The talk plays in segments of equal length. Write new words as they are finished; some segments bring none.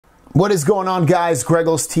What is going on, guys?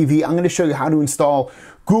 GregglesTV. I'm going to show you how to install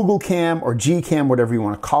Google Cam or GCam, whatever you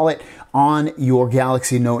want to call it, on your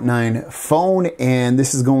Galaxy Note 9 phone. And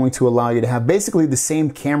this is going to allow you to have basically the same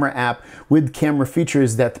camera app with camera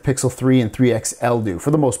features that the Pixel 3 and 3 XL do,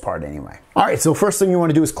 for the most part anyway. All right, so first thing you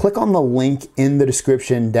want to do is click on the link in the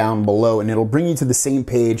description down below, and it'll bring you to the same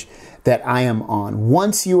page that I am on.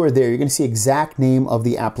 Once you are there, you're going to see exact name of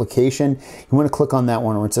the application. You want to click on that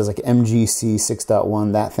one where it says like MGC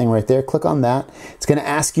 6.1, that thing right there. Click on that. It's going to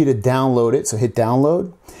ask you to download it, so hit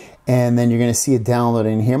download, and then you're going to see it download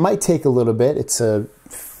in here. It might take a little bit. It's a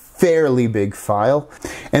fairly big file.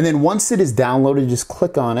 And then once it is downloaded, just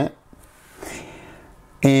click on it,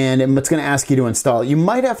 and it's going to ask you to install it. You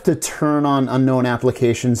might have to turn on unknown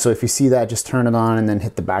applications, so if you see that, just turn it on and then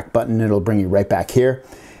hit the back button. It'll bring you right back here.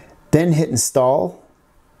 Then hit install.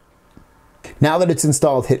 Now that it's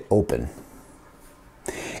installed, hit open.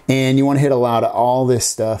 And you want to hit allow to all this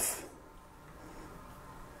stuff.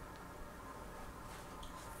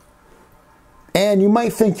 And you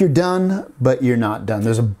might think you're done, but you're not done.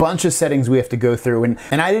 There's a bunch of settings we have to go through.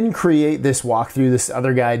 And I didn't create this walkthrough. This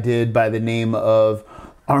other guy did by the name of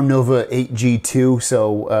Arnova 8G2.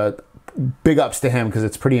 So big ups to him, because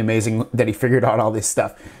it's pretty amazing that he figured out all this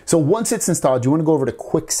stuff. So once it's installed, you want to go over to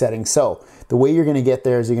quick settings. So the way you're going to get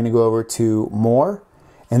there is you're going to go over to more,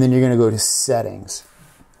 and then you're going to go to settings.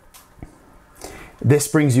 This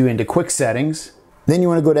brings you into quick settings. Then you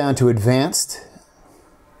want to go down to advanced,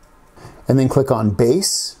 and then click on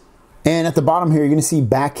base. And at the bottom here, you're going to see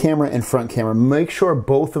back camera and front camera. Make sure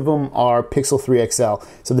both of them are Pixel 3 XL.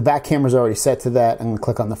 So the back camera is already set to that. I'm going to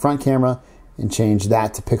click on the front camera and change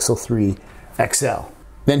that to Pixel 3 XL.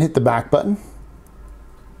 Then hit the back button.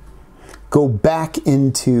 Go back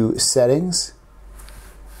into settings.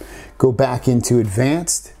 Go back into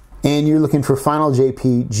advanced. And you're looking for final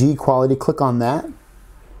JPG quality. Click on that.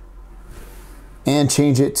 And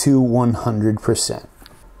change it to 100%.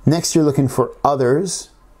 Next, you're looking for others.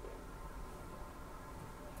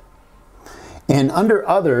 And under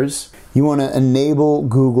others, you want to enable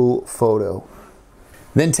Google Photo.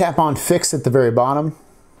 Then tap on Fix at the very bottom,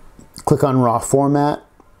 click on Raw Format,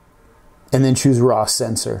 and then choose Raw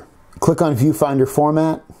Sensor. Click on Viewfinder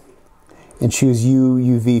Format, and choose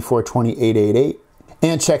UUV 420888.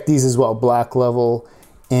 And check these as well, Black Level,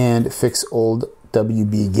 and Fix Old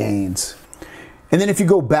WB Gains. And then if you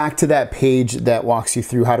go back to that page that walks you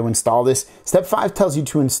through how to install this, Step 5 tells you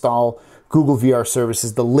to install Google VR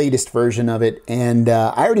Services, the latest version of it, and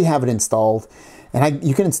I already have it installed. And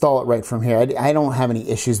you can install it right from here. I don't have any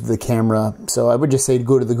issues with the camera, so I would just say to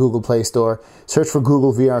go to the Google Play Store, search for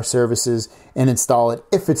Google VR Services, and install it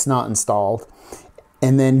if it's not installed.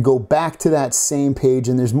 And then go back to that same page,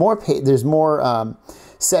 and there's more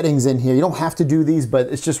settings in here. You don't have to do these, but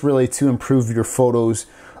it's just really to improve your photos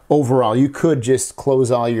overall. You could just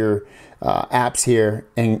close all your apps here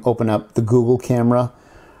and open up the Google camera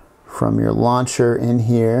from your launcher in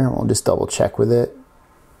here. We'll just double check with it.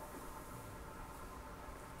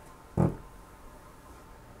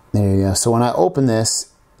 There you go. So when I open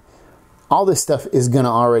this, all this stuff is going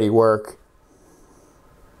to already work.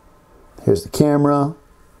 Here's the camera.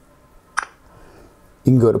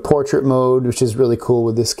 You can go to portrait mode, which is really cool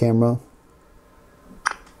with this camera.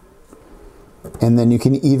 And then you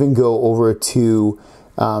can even go over to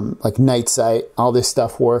like night sight. All this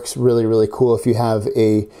stuff works really, really cool. If you have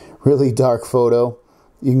a really dark photo,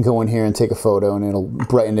 you can go in here and take a photo and it'll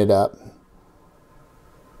brighten it up.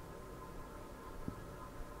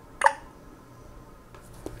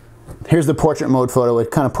 Here's the portrait mode photo.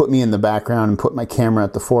 It kind of put me in the background and put my camera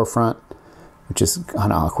at the forefront, which is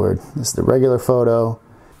kind of awkward. This is the regular photo.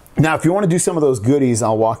 Now, if you want to do some of those goodies,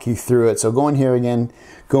 I'll walk you through it. So go in here again,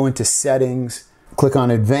 go into settings, click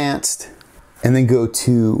on advanced, and then go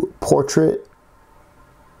to portrait.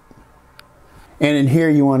 And in here,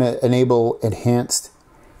 you want to enable enhanced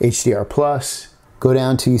HDR+. Go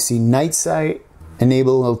down to, you see night sight,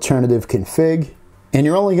 enable alternative config. And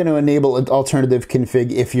you're only going to enable alternative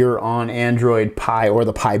config if you're on Android Pie or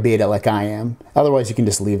the Pie Beta like I am. Otherwise, you can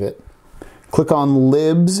just leave it. Click on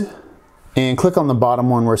Libs and click on the bottom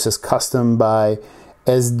one where it says Custom by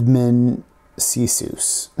Esdman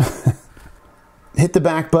Sisus. Hit the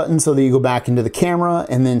back button so that you go back into the camera,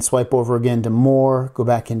 and then swipe over again to more, go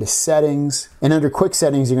back into settings. And under quick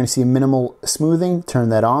settings, you're going to see minimal smoothing. Turn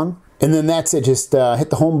that on. And then that's it. Just hit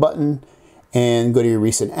the home button and go to your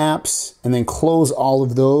recent apps, and then close all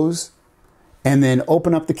of those, and then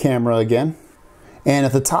open up the camera again. And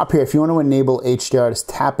at the top here, if you want to enable HDR, just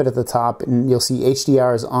tap it at the top, and you'll see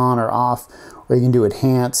HDR is on or off, or you can do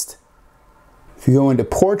enhanced. If you go into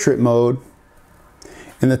portrait mode,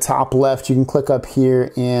 In the top left, you can click up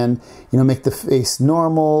here and make the face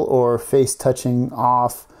normal or face touching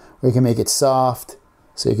off, or you can make it soft.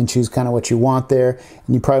 So you can choose kind of what you want there.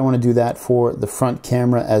 And you probably want to do that for the front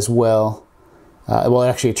camera as well. Well,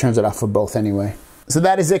 actually, it turns it off for both anyway. So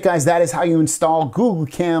that is it, guys. That is how you install Google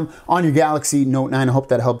Cam on your Galaxy Note 9. I hope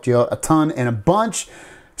that helped you out a ton and a bunch.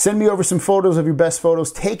 Send me over some photos of your best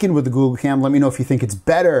photos taken with the Google Cam. Let me know if you think it's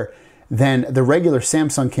better than the regular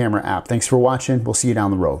Samsung camera app. Thanks for watching. We'll see you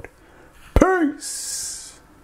down the road. Peace!